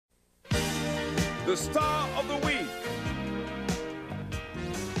the star of the week.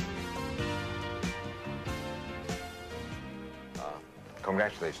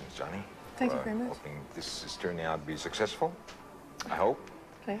 Congratulations, Johnny. Thank you very much. Hoping this is turning out to be successful. I hope.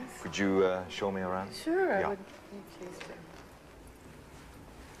 Please. Could you show me around? Sure, Yeah. I would be pleased to.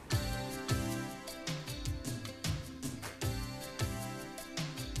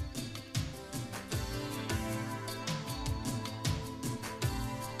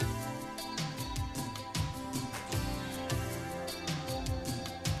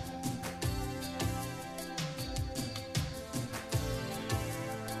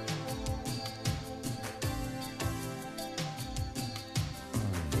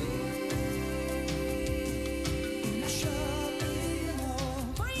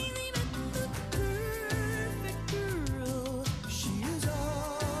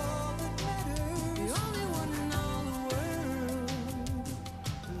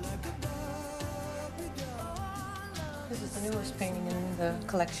 This is the newest painting in the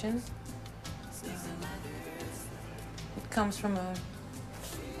collection. It comes from a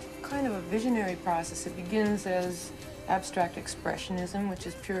kind of a visionary process. It begins as abstract expressionism, which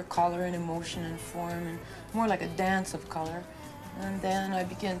is pure color and emotion and form, and more like a dance of color. And then I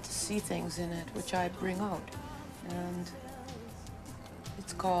begin to see things in it, which I bring out. And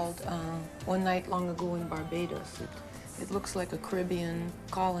it's called One Night Long Ago in Barbados. It looks like a Caribbean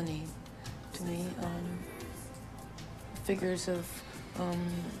colony to me. Figures of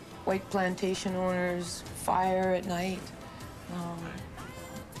white plantation owners, fire at night,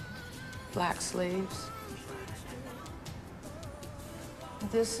 black slaves.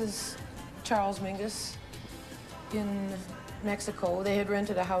 This is Charles Mingus in Mexico. They had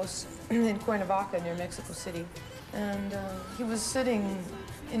rented a house in Cuernavaca near Mexico City. And he was sitting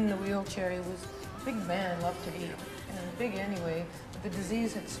in the wheelchair. He was a big man, loved to eat, and big anyway. But the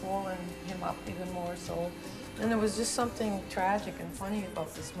disease had swollen him up even more so. And there was just something tragic and funny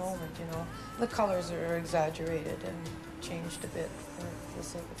about this moment, you know. The colors are exaggerated and changed a bit for the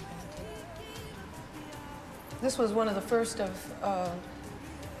sake of painting. This was one of the first of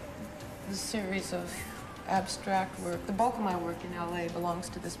the series of abstract work. The bulk of my work in LA belongs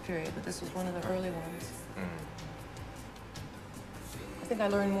to this period, but this was one of the early ones. I think I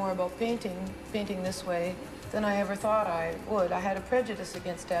learned more about painting this way than I ever thought I would. I had a prejudice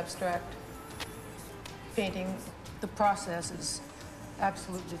against abstract painting. The process is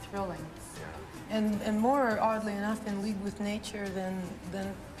absolutely thrilling. Yeah. And more oddly enough in league with nature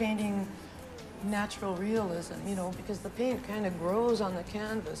than painting natural realism, you know, because the paint kind of grows on the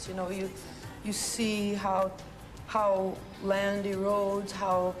canvas. You know, you see how land erodes,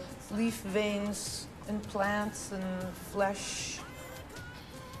 how leaf veins and plants and flesh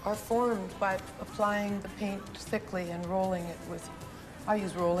are formed by applying the paint thickly and rolling it with, I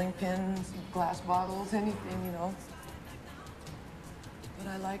use rolling pins, glass bottles, anything, you know. But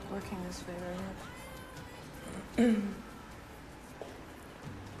I like working this way very much.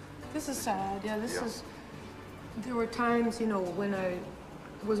 This is sad, yeah, this is, there were times, you know, when I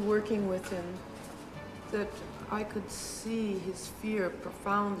was working with him that I could see his fear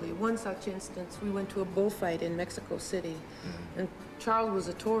profoundly. One such instance, we went to a bullfight in Mexico City, and Charles was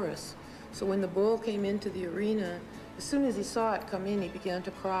a tourist. So when the bull came into the arena, as soon as he saw it come in, he began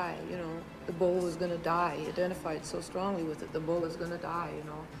to cry, you know. The bull was gonna die. He identified so strongly with it, the bull is gonna die, you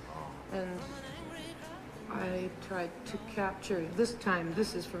know. And I tried to capture, this time,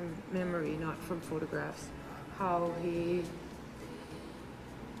 this is from memory, not from photographs, how he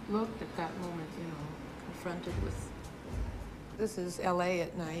looked at that moment, you know, confronted with, this is LA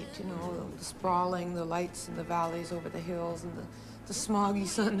at night, you know, the sprawling, the lights in the valleys over the hills and the smoggy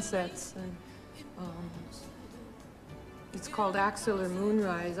sunsets. And it's called axillary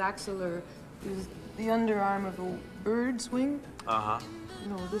moonrise. Axillary is the underarm of a bird's wing. Uh-huh.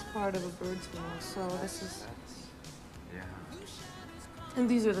 No, this part of a bird's wing. So this is... Yeah. And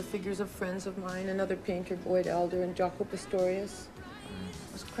these are the figures of friends of mine, another painter, Boyd Elder, and Jaco Pastorius.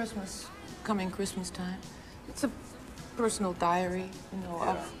 It was Christmas, coming Christmas time. It's a personal diary, you know,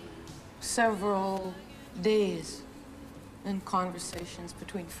 of several days and conversations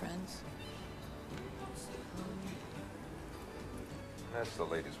between friends. That's the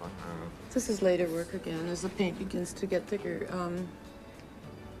latest one. This is later work again, as the paint begins to get thicker.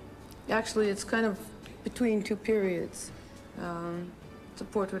 Actually, it's kind of between two periods. It's a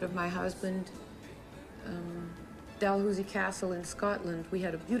portrait of my husband. Dalhousie Castle in Scotland. We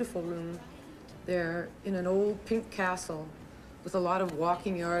had a beautiful room there in an old pink castle with a lot of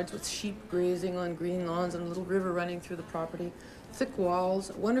walking yards with sheep grazing on green lawns and a little river running through the property. Thick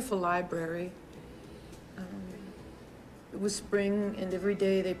walls, a wonderful library. was spring, and every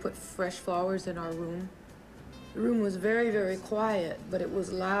day they put fresh flowers in our room. The room was very, very quiet, but it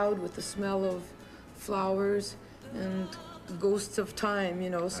was loud with the smell of flowers and ghosts of time, you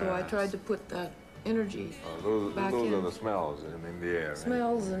know, so I tried to put that energy back those in. are the smells in the air.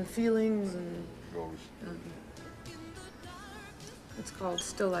 Smells and feelings and... Ghosts. It's called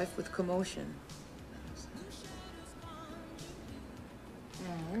Still Life with Commotion.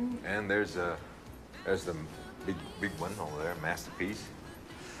 And there's the big one over there, masterpiece.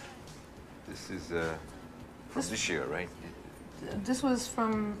 This is from this year, right? This was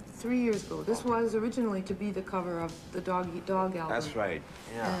from 3 years ago. This was originally to be the cover of the Dog Eat Dog album. That's right.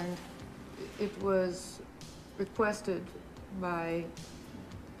 Yeah. And it was requested by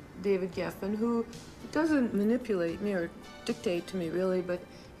David Geffen, who doesn't manipulate me or dictate to me really, but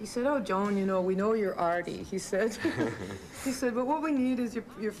he said, "Oh, Joan, you know, we know you're arty," he said. He said, "But what we need is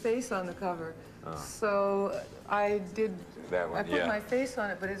your face on the cover." So I did, that one, I put my face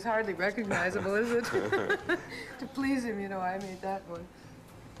on it, but it's hardly recognizable, is it? To please him, you know, I made that one.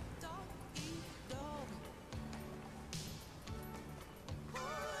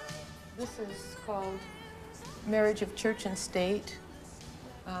 This is called Marriage of Church and State.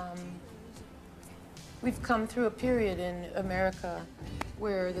 We've come through a period in America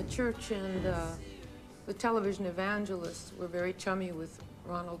where the church and the television evangelists were very chummy with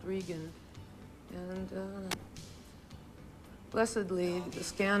Ronald Reagan. And blessedly, the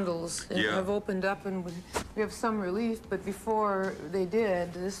scandals have opened up and we have some relief, but before they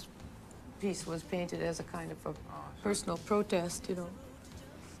did, this piece was painted as a kind of a personal protest, you know.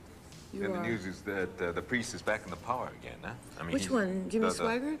 And the news is that the priest is back in the power again, huh? I mean, which one? Jimmy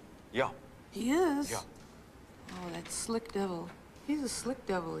Swaggart? Yeah. He is? Yeah. Oh, that slick devil. He's a slick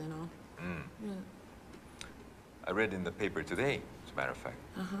devil, you know. Yeah. I read in the paper today, as a matter of fact.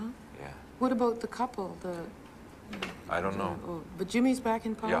 Yeah. What about the couple? I don't know. Oh, but Jimmy's back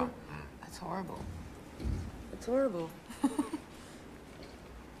in power? Yeah. That's horrible. That's horrible.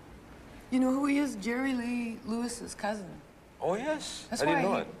 You know who he is? Jerry Lee Lewis's cousin. Oh, yes. That's I didn't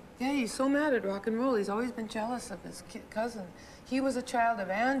why know it. Yeah, he's so mad at rock and roll. He's always been jealous of his cousin. He was a child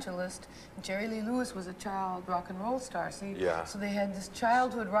evangelist, and Jerry Lee Lewis was a child rock and roll star. See? Yeah. So they had this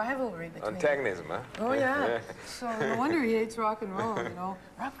childhood rivalry between Antagonism, huh? Oh, yeah. So no wonder he hates rock and roll, you know.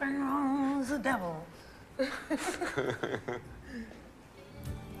 Rock and roll is the devil.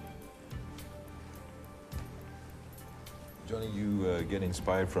 Johnny, you get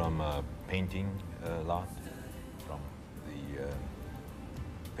inspired from painting a lot, from the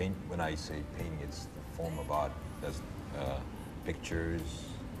paint. When I say painting, it's the form of art. That's pictures,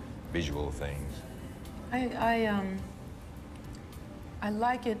 visual things. I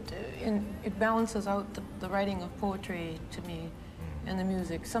like it. It balances out the writing of poetry to me, and the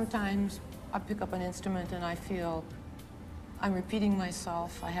music. Sometimes I pick up an instrument and I feel I'm repeating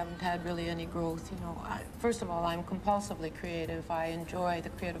myself. I haven't had really any growth, you know. First of all, I'm compulsively creative. I enjoy the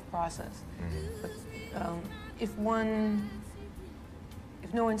creative process. But if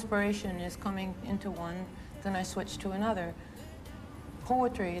no inspiration is coming into one, then I switch to another.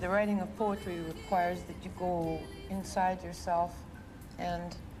 Poetry, the writing of poetry requires that you go inside yourself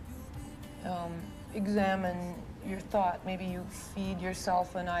and examine your thought. Maybe you feed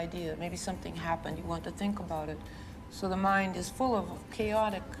yourself an idea. Maybe something happened. You want to think about it. So the mind is full of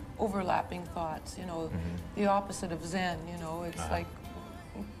chaotic, overlapping thoughts, you know, the opposite of Zen, you know. It's like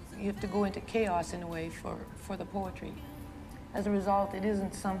you have to go into chaos in a way for the poetry. As a result, it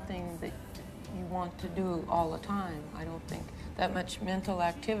isn't something that you want to do all the time. I don't think that much mental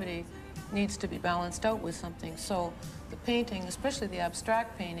activity needs to be balanced out with something. So the painting, especially the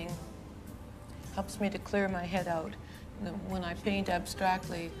abstract painting, helps me to clear my head out. When I paint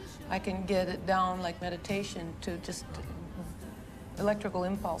abstractly, I can get it down like meditation to just electrical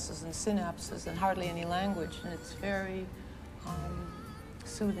impulses and synapses and hardly any language, and it's very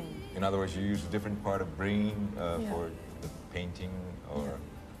soothing. In other words, you use a different part of brain for the painting, or?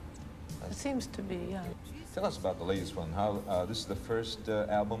 It seems to be, yeah. Tell us about the latest one. How this is the first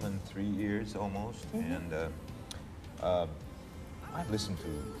album in 3 years almost, and I've listened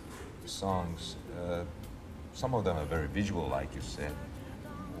to songs. Some of them are very visual, like you said.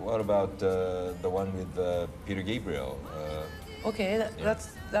 What about the one with Peter Gabriel? Okay,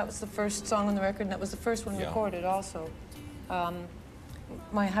 that was the first song on the record, and that was the first one recorded also.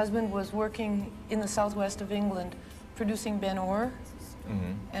 My husband was working in the southwest of England producing Ben Orr,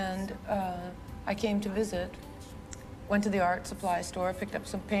 and I came to visit, went to the art supply store, picked up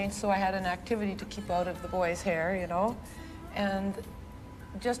some paints, so I had an activity to keep out of the boy's hair, you know. And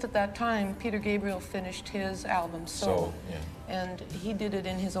just at that time, Peter Gabriel finished his album, Soul. And he did it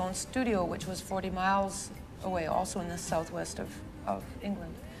in his own studio, which was 40 miles away, also in the southwest of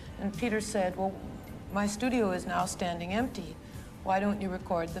England. And Peter said, well, my studio is now standing empty. Why don't you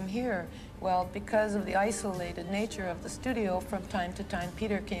record them here? Well, because of the isolated nature of the studio, from time to time,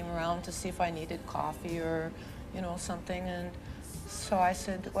 Peter came around to see if I needed coffee or, you know, something. And so I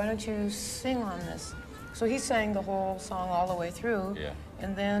said, why don't you sing on this? So he sang the whole song all the way through. Yeah.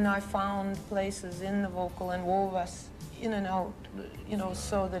 And then I found places in the vocal and wove us in and out, you know,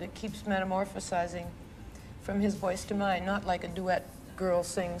 so that it keeps metamorphosizing from his voice to mine, not like a duet, girl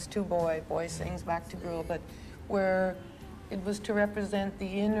sings to boy, boy sings back to girl, but where it was to represent the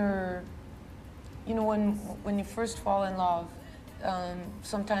inner, you know, when you first fall in love,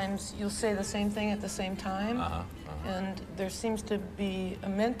 sometimes you'll say the same thing at the same time, and there seems to be a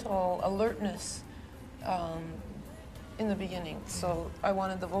mental alertness in the beginning. So I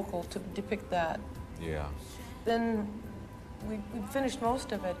wanted the vocal to depict that. Yeah. Then we finished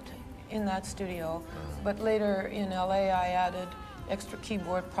most of it in that studio, but later in LA I added extra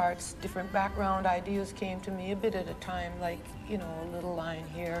keyboard parts, different background ideas came to me a bit at a time, like, you know, a little line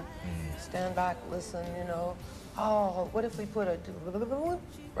here, stand back, listen, you know, oh, what if we put a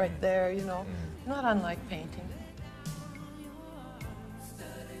right there, you know, not unlike painting.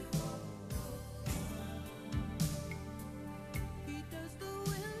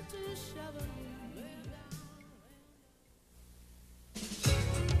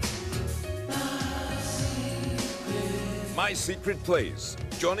 My Secret Place,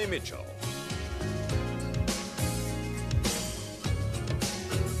 Joni Mitchell.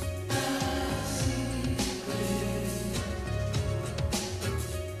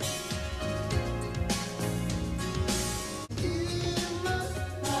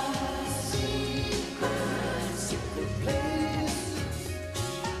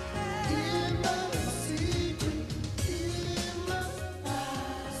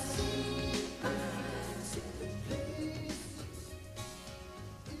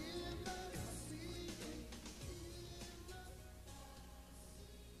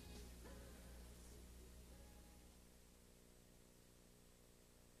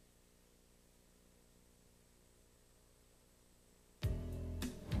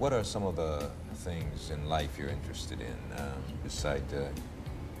 What are some of the things in life you're interested in, beside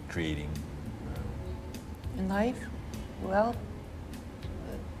creating? In life? Well,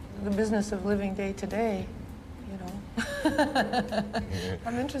 the business of living day to day, you know.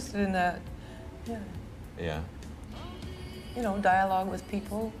 I'm interested in that, yeah. Yeah. You know, dialogue with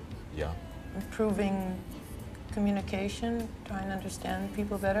people. Yeah. Improving communication, trying to understand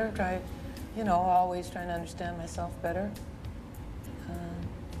people better, you know, always trying to understand myself better.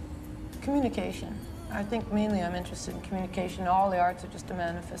 Communication. I think mainly I'm interested in communication. All the arts are just a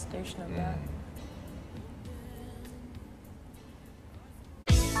manifestation of that.